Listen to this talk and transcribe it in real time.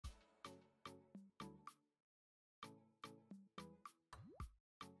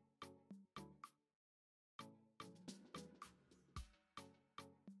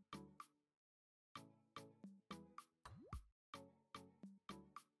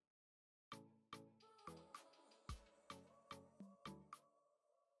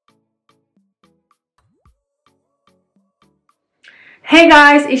Hey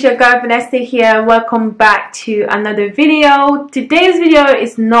guys, it's your girl Vanessa here. Welcome back to another video. Today's video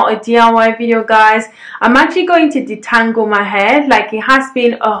is not a DIY video, guys. I'm actually going to detangle my hair. Like, it has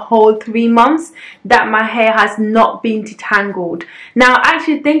been a whole 3 months that my hair has not been detangled. Now,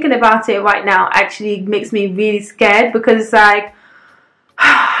 actually thinking about it right now actually makes me really scared, because it's like,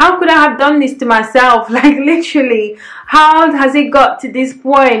 how could I have done this to myself? Like, literally, how has it got to this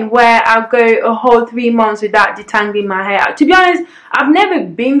point where I'll go a whole 3 months without detangling my hair? To be honest, I've never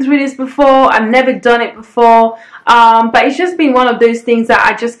been through this before. I've never done it before. But it's just been one of those things that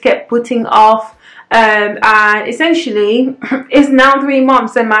I just kept putting off. And essentially, it's now 3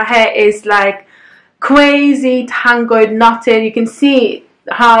 months and my hair is like crazy tangled, knotted. You can see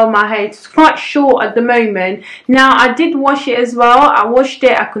how my hair is quite short at the moment. Now, I did wash it as well. I washed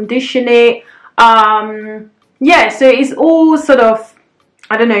it, I conditioned it. Yeah, so it's all sort of,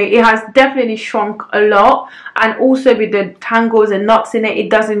 I don't know, it has definitely shrunk a lot, and also with the tangles and knots in it, it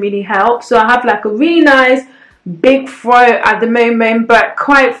doesn't really help. So I have like a really nice big fro at the moment, but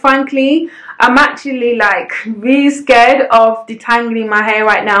quite frankly, I'm actually like really scared of detangling my hair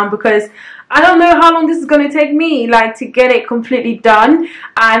right now, because I don't know how long this is going to take me, like, to get it completely done,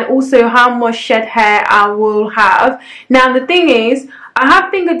 and also how much shed hair I will have. Now, the thing is, I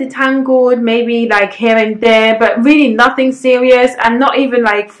have finger detangled maybe like here and there, but really nothing serious, and not even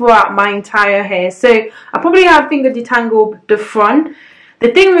like throughout my entire hair. So I probably have finger detangled the front.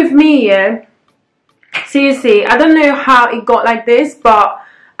 The thing with me, yeah, seriously, I don't know how it got like this, but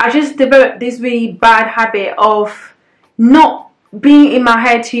I just developed this really bad habit of not being in my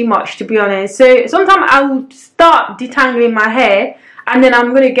hair too much, to be honest. So sometimes I will start detangling my hair, and then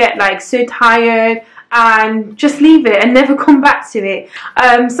I'm gonna get like so tired and just leave it and never come back to it.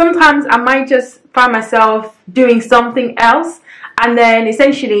 Sometimes I might just find myself doing something else, and then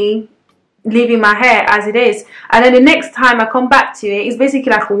essentially leaving my hair as it is, and then the next time I come back to it, it's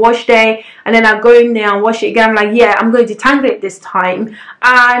basically like a wash day, and then I go in there and wash it again. I'm like, yeah, I'm going to detangle it this time,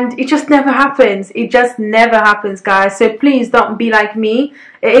 and it just never happens. It just never happens, guys. So please don't be like me.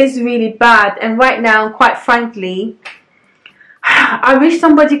 It is really bad, and right now, quite frankly, I wish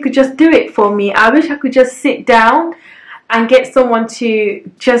somebody could just do it for me. I wish I could just sit down and get someone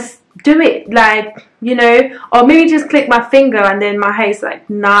to just do it, like, you know, or maybe just click my finger and then my hair is like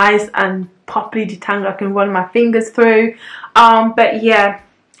nice and properly detangled. I can run my fingers through. But yeah,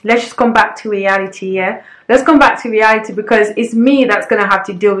 let's just come back to reality. Yeah, let's come back to reality, because it's me that's gonna have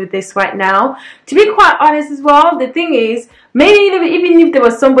to deal with this right now. To be quite honest as well, the thing is, maybe even if there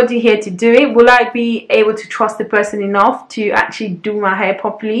was somebody here to do it, will I be able to trust the person enough to actually do my hair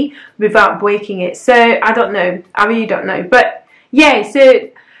properly without breaking it? So I don't know. I really don't know. But yeah, so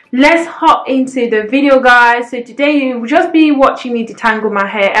let's hop into the video, guys. So today you will just be watching me detangle my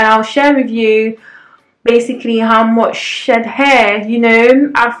hair, and I'll share with you basically how much shed hair, you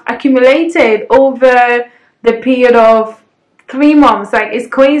know, I've accumulated over the period of 3 months. Like, it's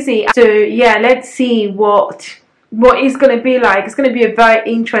crazy. So yeah, let's see what it's going to be like. It's going to be a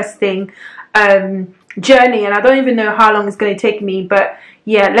very interesting journey, and I don't even know how long it's going to take me. But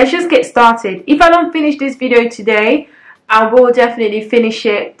yeah, let's just get started. If I don't finish this video today, I will definitely finish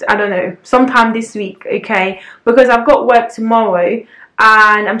it, I don't know, sometime this week, okay? Because I've got work tomorrow,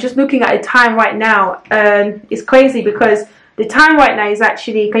 and I'm just looking at the time right now. It's crazy, because the time right now is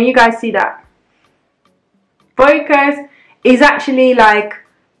actually, can you guys see that? Focus, is actually like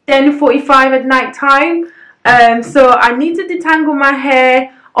 10:45 at night time. So I need to detangle my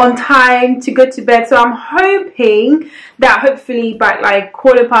hair on time to go to bed. So I'm hoping that hopefully by like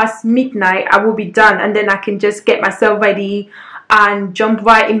midnight midnight I will be done, and then I can just get myself ready and jump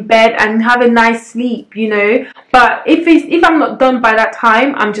right in bed and have a nice sleep, you know. But if I'm not done by that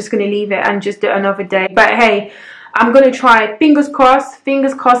time, I'm just gonna leave it and just do it another day. But hey, I'm gonna try. Fingers crossed,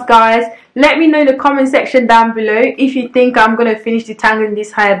 guys. Let me know in the comment section down below if you think I'm gonna finish detangling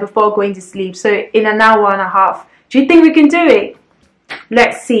this hair before going to sleep. So in an hour and a half. Do you think we can do it?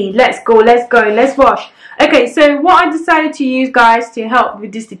 Let's see. Let's go. Let's wash. Okay, so what I decided to use, guys, to help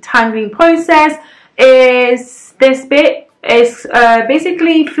with this detangling process is this bit. It's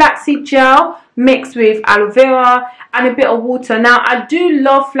basically flaxseed gel mixed with aloe vera and a bit of water. Now, I do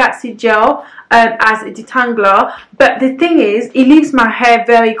love flaxseed gel as a detangler, but the thing is, it leaves my hair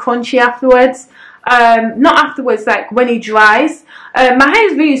very crunchy afterwards. Not afterwards, like when it dries. My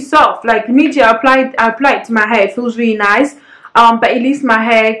hair is really soft. Like, immediately I apply it to my hair, it feels really nice. But it leaves my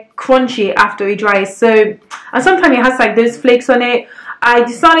hair crunchy after it dries. So, and sometimes it has like those flakes on it. I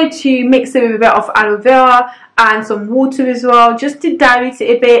decided to mix it with a bit of aloe vera and some water as well, just to dilute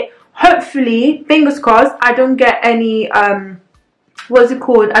it a bit. Hopefully, fingers crossed, I don't get any what's it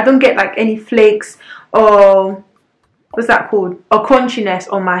called? I don't get like any flakes or what's that called, a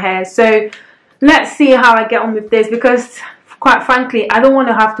crunchiness on my hair. So let's see how I get on with this, because quite frankly I don't want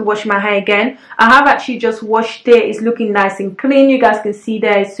to have to wash my hair again. I have actually just washed it. It's looking nice and clean. You guys can see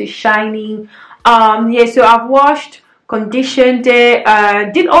there, it's so shiny. Yeah, so I've washed, conditioned it,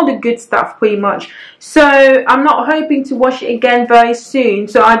 did all the good stuff pretty much. So I'm not hoping to wash it again very soon.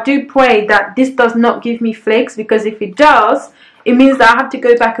 So I do pray that this does not give me flakes, because if it does, it means that I have to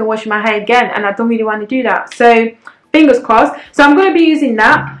go back and wash my hair again, and I don't really want to do that. So fingers crossed. So I'm going to be using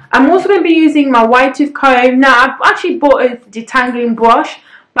that. I'm also going to be using my white tooth comb. Now I've actually bought a detangling brush,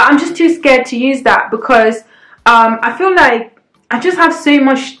 but I'm just too scared to use that, because I feel like I just have so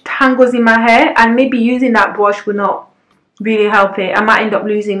much tangles in my hair, and maybe using that brush will not really help it. I might end up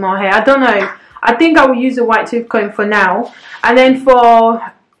losing more hair. I don't know. I think I will use a white tooth comb for now, and then for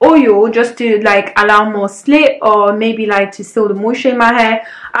oil, just to like allow more slip, or maybe like to seal the moisture in my hair,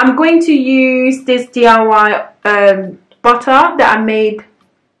 I'm going to use this DIY butter that I made.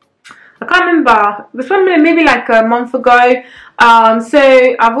 I can't remember, it was probably maybe like a month ago.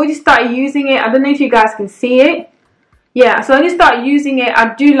 So I've already started using it. I don't know if you guys can see it. Yeah, so I just started using it.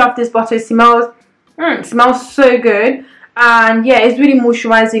 I do love this butter. It smells so good, and yeah, it's really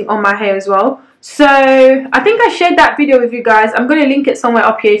moisturizing on my hair as well. So I think I shared that video with you guys. I'm going to link it somewhere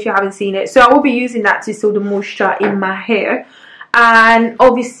up here if you haven't seen it. So I will be using that to seal the moisture in my hair, and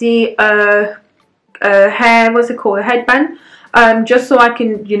obviously hair, what's it called, a headband, just so I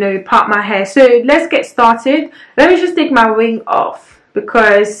can, you know, part my hair. So let's get started. Let me just take my ring off,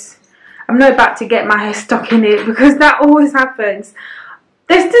 because I'm not about to get my hair stuck in it, because that always happens.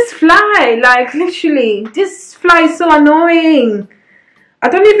 There's this fly, like literally, this fly is so annoying. I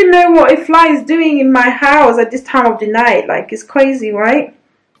don't even know what a fly is doing in my house at this time of the night. Like, it's crazy, right?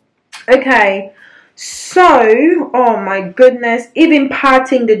 Okay, so, oh my goodness, even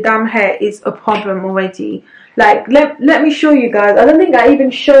parting the damn hair is a problem already. Like, let me show you guys. I don't think I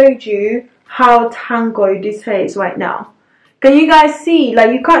even showed you how tangled this hair is right now. Can you guys see?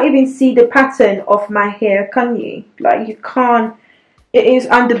 Like, you can't even see the pattern of my hair, can you? Like, you can't. It is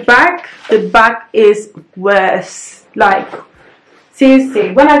on the back is worse. Like,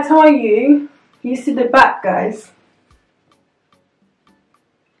 seriously, when I tell you, you see the back, guys.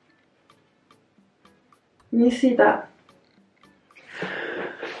 You see that?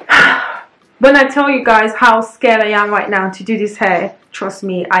 When I tell you guys how scared I am right now to do this hair, trust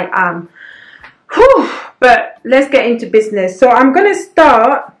me, I am. Whew. But let's get into business. So I'm gonna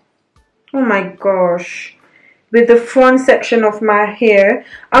start, oh my gosh, with the front section of my hair.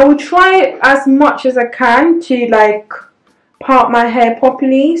 I will try as much as I can to like part my hair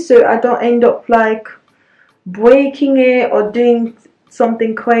properly, so I don't end up like breaking it or doing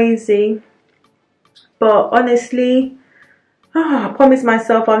something crazy. But honestly, I promise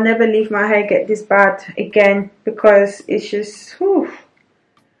myself I'll never leave my hair get this bad again, because it's just, whew,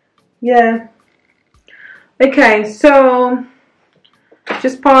 yeah. Okay, so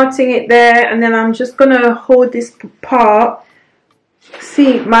just parting it there, and then I'm just gonna hold this part.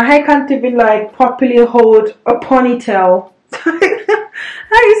 See, my hair can't even like properly hold a ponytail.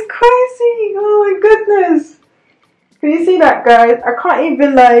 That is crazy. Oh my goodness, can you see that, guys? I can't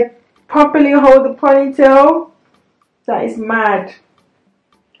even like properly hold the ponytail. That is mad.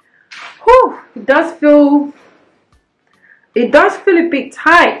 Whew, it does feel a bit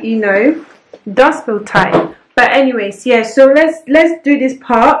tight, you know. It does feel tight. But anyways, yeah, so let's do this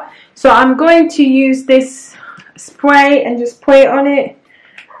part. So I'm going to use this spray and just spray it on it.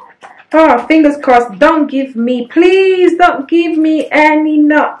 Oh, fingers crossed. Don't give me, please don't give me any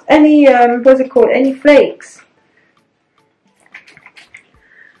what's it called, any flakes.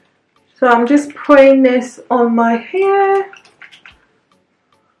 So I'm just spraying this on my hair.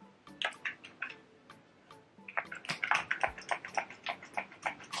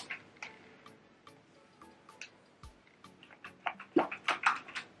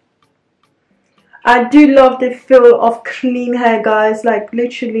 I do love the feel of clean hair, guys. Like,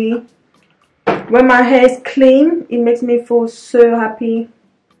 literally, when my hair is clean, it makes me feel so happy.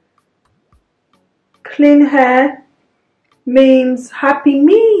 Clean hair means happy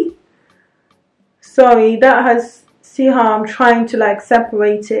me. Sorry, that has, see how I'm trying to like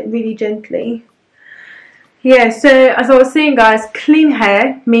separate it really gently. Yeah, so as I was saying, guys, clean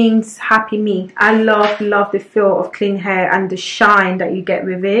hair means happy me. I love the feel of clean hair and the shine that you get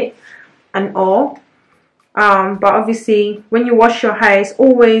with it and all. But obviously when you wash your hair, it's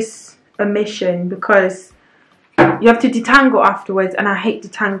always a mission, because you have to detangle afterwards, and I hate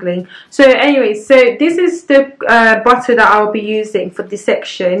detangling. So anyway, so this is the butter that I'll be using for this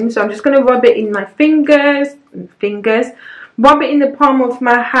section. So I'm just going to rub it in my fingers, rub it in the palm of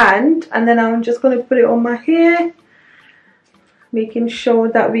my hand, and then I'm just going to put it on my hair. making sure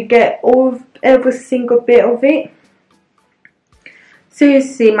that we get every single bit of it.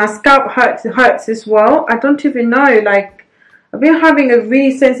 Seriously, my scalp hurts as well. I don't even know, like, I've been having a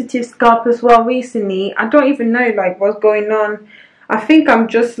really sensitive scalp as well recently. I don't even know like what's going on. I think I'm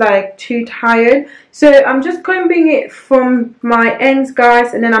just like too tired. So I'm just combing it from my ends,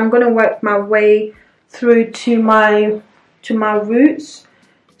 guys, and then I'm gonna work my way through to my roots.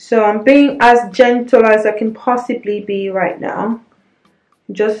 So I'm being as gentle as I can possibly be right now.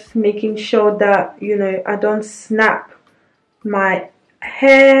 Just making sure that, you know, I don't snap my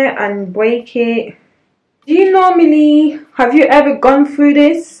hair and break it. Do you normally, have you ever gone through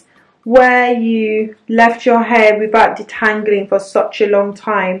this where you left your hair without detangling for such a long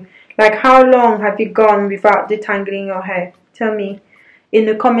time? Like, how long have you gone without detangling your hair? Tell me in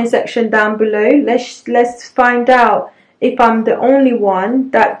the comment section down below. Let's find out if I'm the only one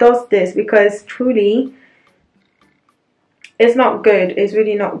that does this, because truly it's not good. It's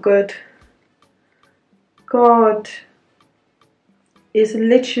really not good. God, it's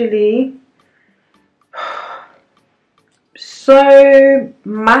literally so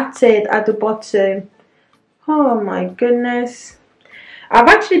matted at the bottom. Oh my goodness. I've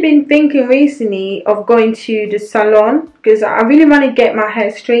actually been thinking recently of going to the salon because I really want to get my hair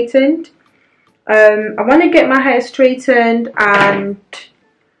straightened. I want to get my hair straightened and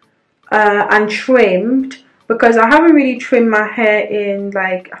trimmed, because I haven't really trimmed my hair in,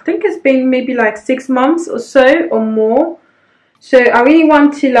 like, I think it's been maybe like 6 months or so or more. So I really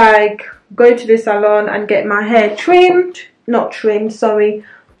want to like go to the salon and get my hair trimmed, not trimmed, sorry,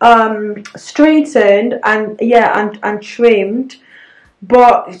 straightened and yeah, and trimmed.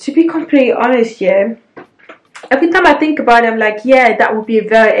 But to be completely honest, yeah, every time I think about it, I'm like, yeah, that would be a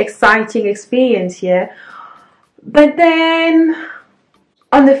very exciting experience, yeah. But then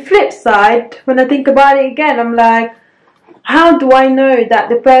on the flip side, when I think about it again, I'm like, how do I know that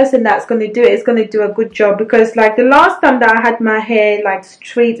the person that's going to do it is going to do a good job? Because like the last time that I had my hair like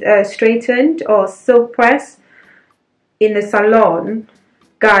straightened or silk pressed in the salon,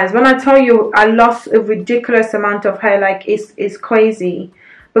 guys, when I tell you I lost a ridiculous amount of hair, like it's crazy.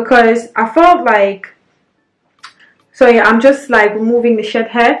 Because I felt like, so yeah, I'm just like removing the shed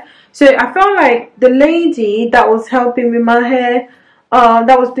hair. So I felt like the lady that was helping with my hair,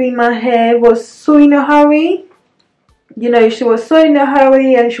 that was doing my hair, was so in a hurry. You know, she was so in a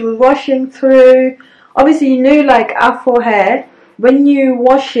hurry and she was washing through. Obviously, you know, like Afro hair, when you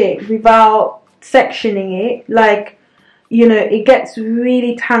wash it without sectioning it, like, you know, it gets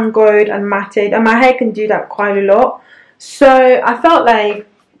really tangled and matted, and my hair can do that quite a lot. So I felt like,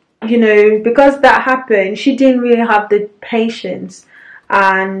 you know, because that happened, she didn't really have the patience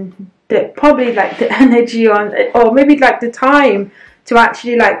and probably like the energy on, or maybe like the time to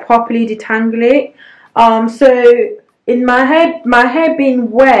actually like properly detangle it. So in my hair being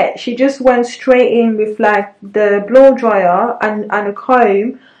wet, she just went straight in with like the blow dryer and a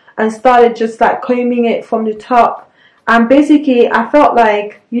comb and started just like combing it from the top. And basically I felt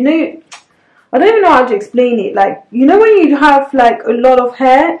like, you know, I don't even know how to explain it. Like, you know, when you have like a lot of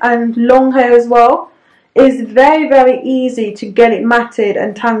hair and long hair as well, it's very, very easy to get it matted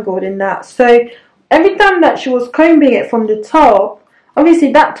and tangled in that. So every time that she was combing it from the top,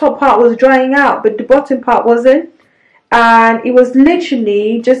 obviously that top part was drying out, but the bottom part wasn't. And it was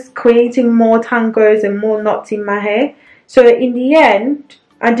literally just creating more tangles and more knots in my hair. So in the end,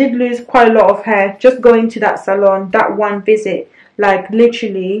 I did lose quite a lot of hair just going to that salon, that one visit. Like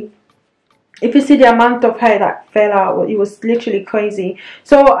literally, if you see the amount of hair that fell out, it was literally crazy.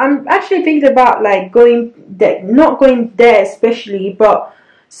 So I'm actually thinking about like going there, not going there especially, but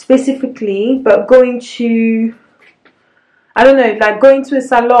specifically, but going to, I don't know, like going to a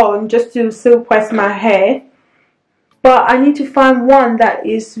salon just to silk press my hair. But I need to find one that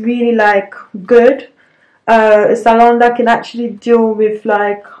is really like good, a salon that can actually deal with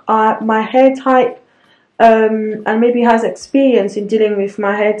like my hair type, and maybe has experience in dealing with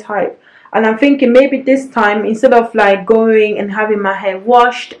my hair type. And I'm thinking maybe this time, instead of like going and having my hair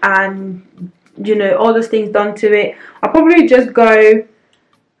washed and, you know, all those things done to it, I'll probably just go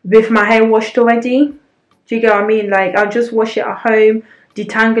with my hair washed already. Do you get what I mean? Like, I'll just wash it at home,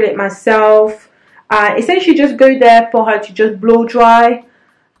 detangle it myself. Essentially just go there for her to just blow dry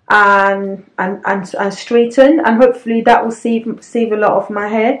and straighten, and hopefully that will save a lot of my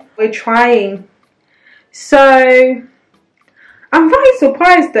hair. We're trying. So I'm very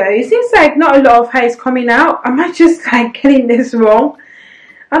surprised though. It seems like not a lot of hair is coming out. Am I just like getting this wrong?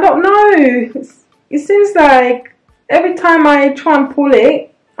 I don't know. It seems like every time I try and pull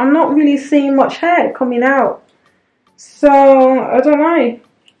it, I'm not really seeing much hair coming out. So I don't know.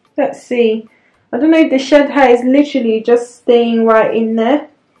 Let's see. I don't know if the shed hair is literally just staying right in there,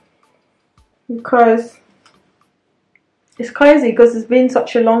 because it's crazy, because it's been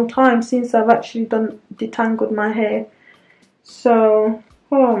such a long time since I've actually detangled my hair. So,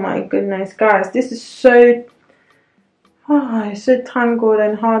 oh my goodness, guys, this is so, it's so tangled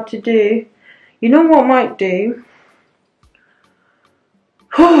and hard to do. You know what I might do?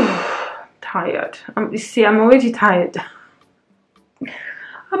 Tired. You see, I'm already tired.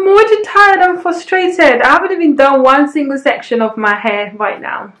 I'm already tired and frustrated. I haven't even done one single section of my hair right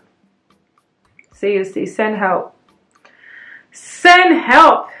now. Seriously, send help. Send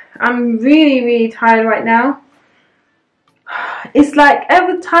help. I'm really tired right now. It's like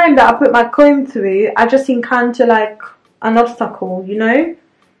every time that I put my comb through, I just encounter like an obstacle, you know?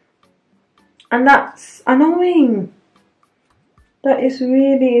 And that's annoying. That is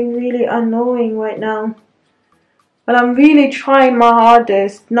really annoying right now. But I'm really trying my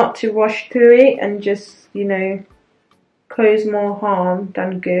hardest not to rush through it and just, you know, cause more harm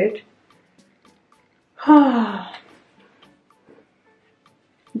than good. Don't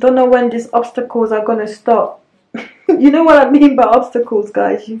know when these obstacles are gonna stop. You know what I mean by obstacles,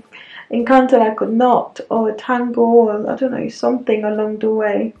 guys? You encounter like a knot or a tangle or I don't know, something along the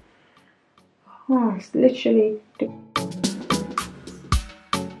way. It's literally...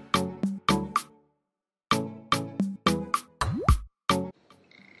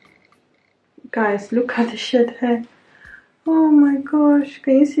 Guys, look at the shed hair. Oh my gosh,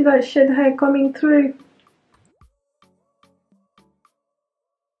 can you see that shed hair coming through?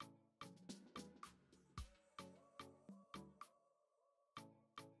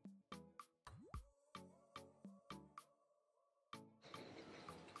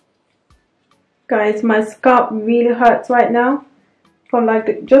 Guys, my scalp really hurts right now from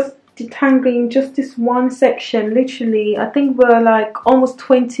like just detangling just this one section. Literally, I think we're like almost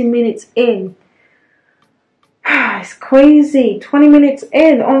 20 minutes in. It's crazy. 20 minutes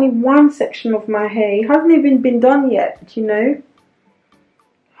in, only one section of my hair. It hasn't even been done yet, you know.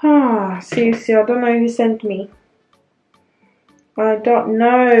 Seriously, I don't know who sent me. I don't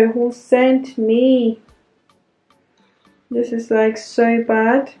know who sent me. This is like so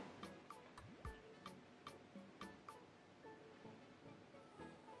bad.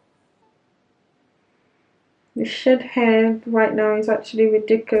 The shed hair right now is actually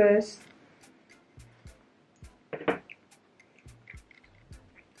ridiculous.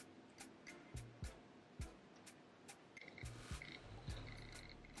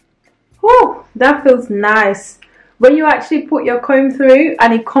 Oh, that feels nice. When you actually put your comb through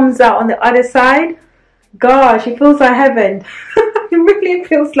and it comes out on the other side, gosh, it feels like heaven. It really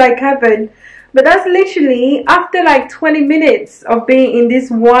feels like heaven. But that's literally after like 20 minutes of being in this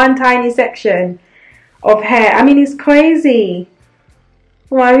one tiny section of hair. I mean, it's crazy.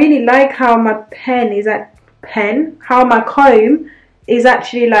 Well, I really like how my how my comb is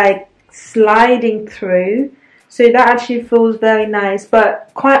actually like sliding through. So that actually feels very nice.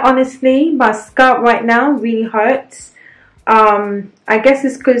 But quite honestly, my scalp right now really hurts. I guess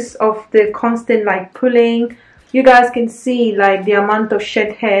it's because of the constant like pulling. You guys can see like the amount of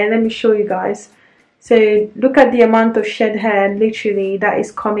shed hair. Let me show you guys. So look at the amount of shed hair literally that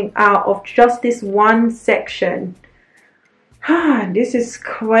is coming out of just this one section. This is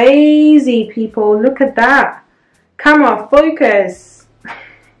crazy, people. Look at that. Camera, focus.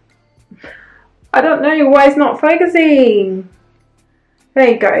 I don't know why it's not focusing. There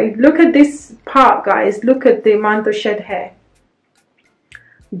you go. Look at this part, guys. Look at the amount of shed hair.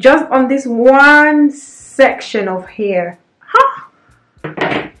 Just on this one section of hair.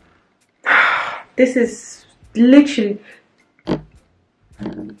 This is literally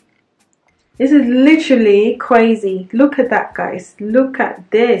crazy. Look at that, guys. Look at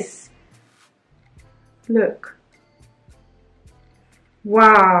this. Look.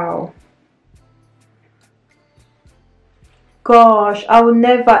 Wow. Gosh, I will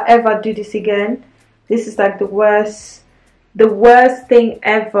never ever do this again. This is like the worst thing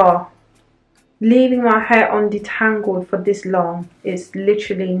ever. Leaving my hair undetangled for this long is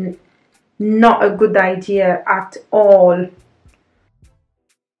literally not a good idea at all.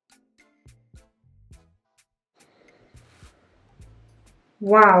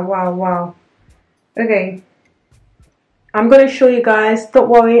 Wow. Okay, I'm gonna show you guys. Don't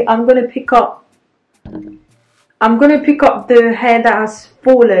worry, I'm gonna pick up the hair that has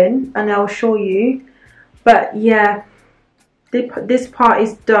fallen and I'll show you. But yeah, this part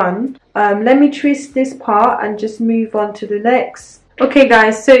is done. Let me twist this part and just move on to the next. Okay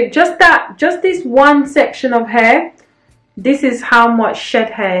guys, so just this one section of hair, this is how much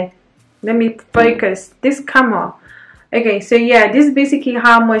shed hair. Let me focus this camera. Okay, so yeah, this is basically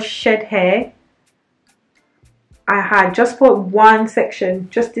how much shed hair I had just for one section,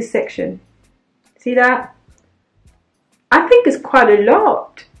 just this section. See that? I think it's quite a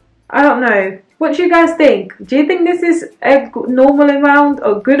lot. I don't know. What do you guys think? Do you think this is a normal amount,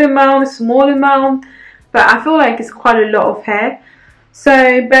 a good amount, a small amount? But I feel like it's quite a lot of hair.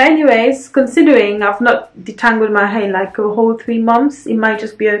 So, but anyways, considering I've not detangled my hair like a whole 3 months, it might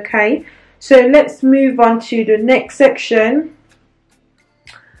just be okay. So let's move on to the next section.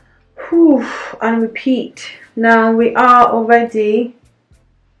 Whew, and repeat. Now we are already,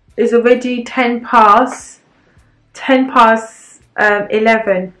 it's already 10 past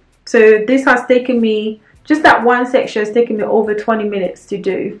 11. So this has taken me, just that one section has taken me over 20 minutes to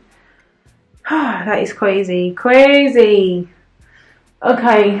do. That is crazy, crazy.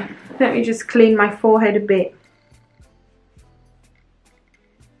 Okay, let me just clean my forehead a bit.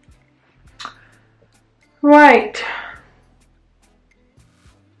 Right.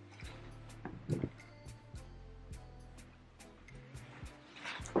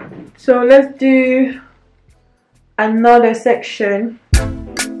 So let's do another section.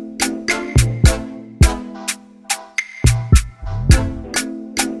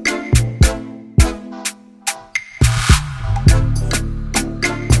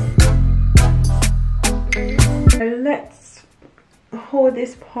 Let's hold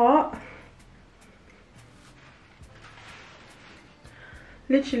this part.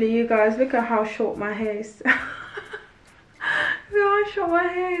 Literally, you guys, look at how short my hair is. Look how short my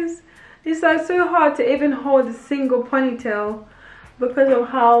hair is. It's like so hard to even hold a single ponytail because of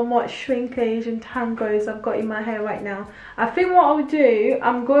how much shrinkage and tangles I've got in my hair right now. I think what I'll do,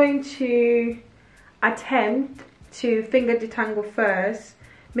 I'm going to attempt to finger detangle first.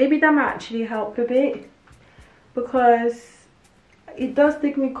 Maybe that might actually help a bit, because it does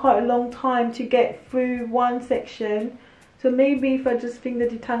take me quite a long time to get through one section. So maybe if I just finger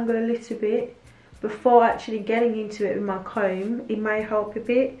detangle a little bit before actually getting into it with my comb, it might help a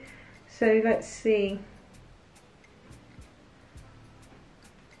bit. So let's see.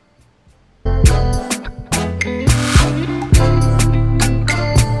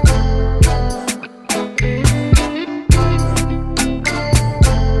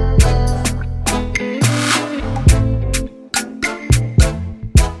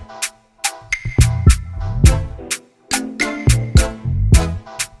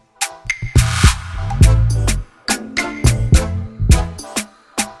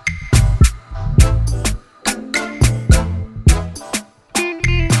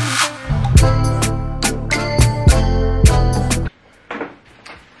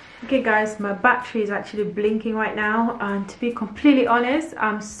 Okay guys, my battery is actually blinking right now, and to be completely honest,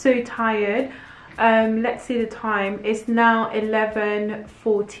 I'm so tired. Let's see the time. It's now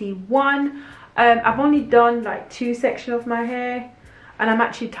 11:41. I've only done like 2 sections of my hair and I'm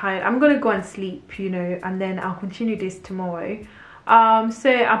actually tired. I'm gonna go and sleep, you know, and then I'll continue this tomorrow. So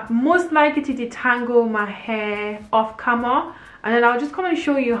I'm most likely to detangle my hair off camera, and then I'll just come and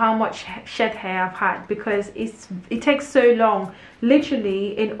show you how much shed hair I've had, because it takes so long.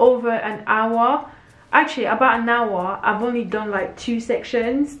 Literally in over an hour, actually about an hour, I've only done like 2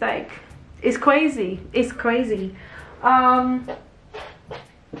 sections. Like, it's crazy, it's crazy.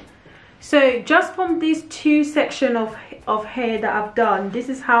 So just from these 2 sections of hair that I've done, this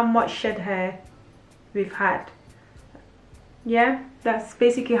is how much shed hair we've had. Yeah, that's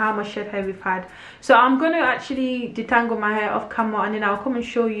basically how much shed hair we've had. So I'm going to actually detangle my hair off camera, and then I'll come and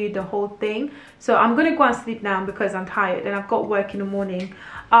show you the whole thing. So I'm going to go and sleep now because I'm tired and I've got work in the morning.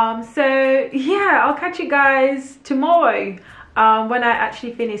 So yeah, I'll catch you guys tomorrow when I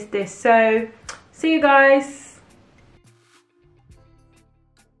actually finish this. So see you guys.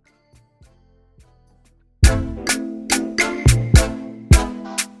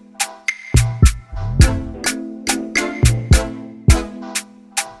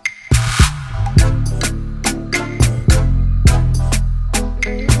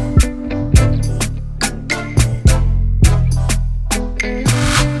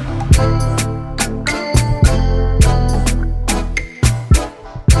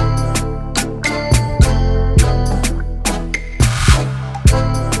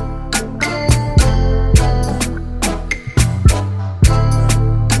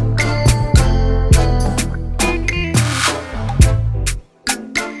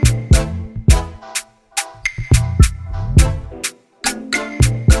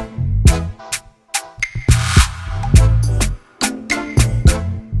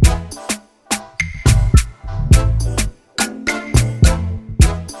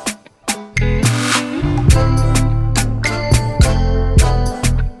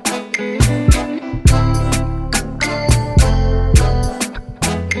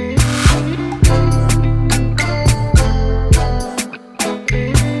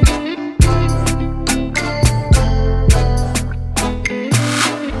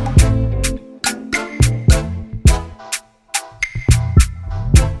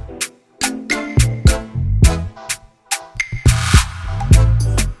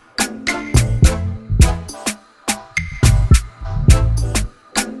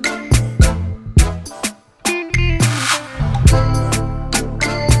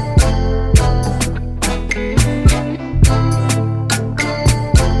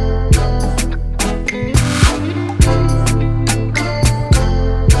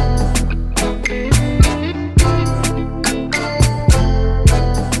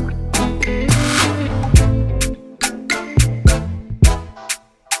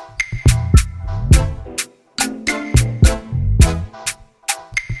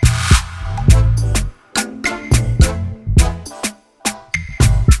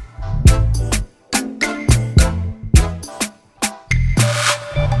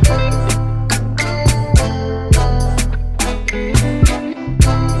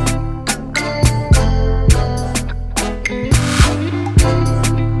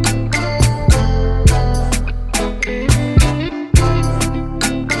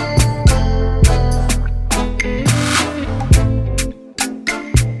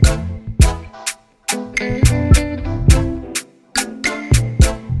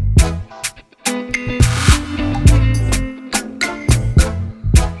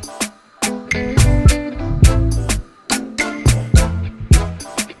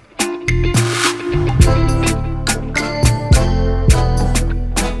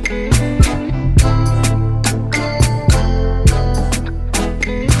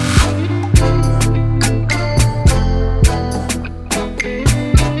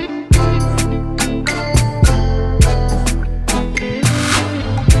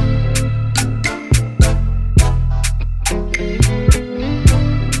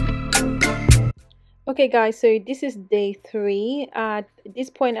 Okay guys, so this is day 3. At this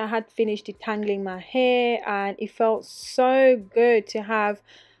point I had finished detangling my hair, and it felt so good to have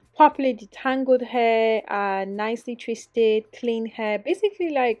properly detangled hair and nicely twisted, clean hair, basically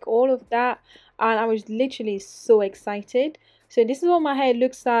like all of that. And I was literally so excited. So this is what my hair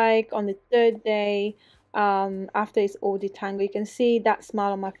looks like on the 3rd day after it's all detangled. You can see that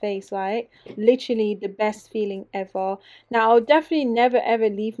smile on my face, right? Literally the best feeling ever. Now I'll definitely never ever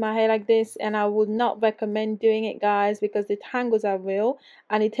leave my hair like this, and I would not recommend doing it guys, because the tangles are real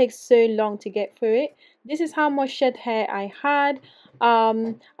and it takes so long to get through it. This is how much shed hair I had.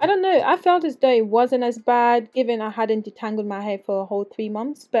 I don't know, I felt as though it wasn't as bad given I hadn't detangled my hair for a whole 3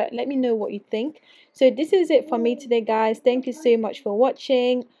 months, but let me know what you think. So this is it for me today guys. Thank you so much for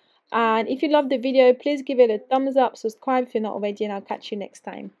watching, and if you love the video, please give it a thumbs up, subscribe if you're not already, and I'll catch you next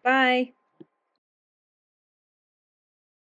time. Bye.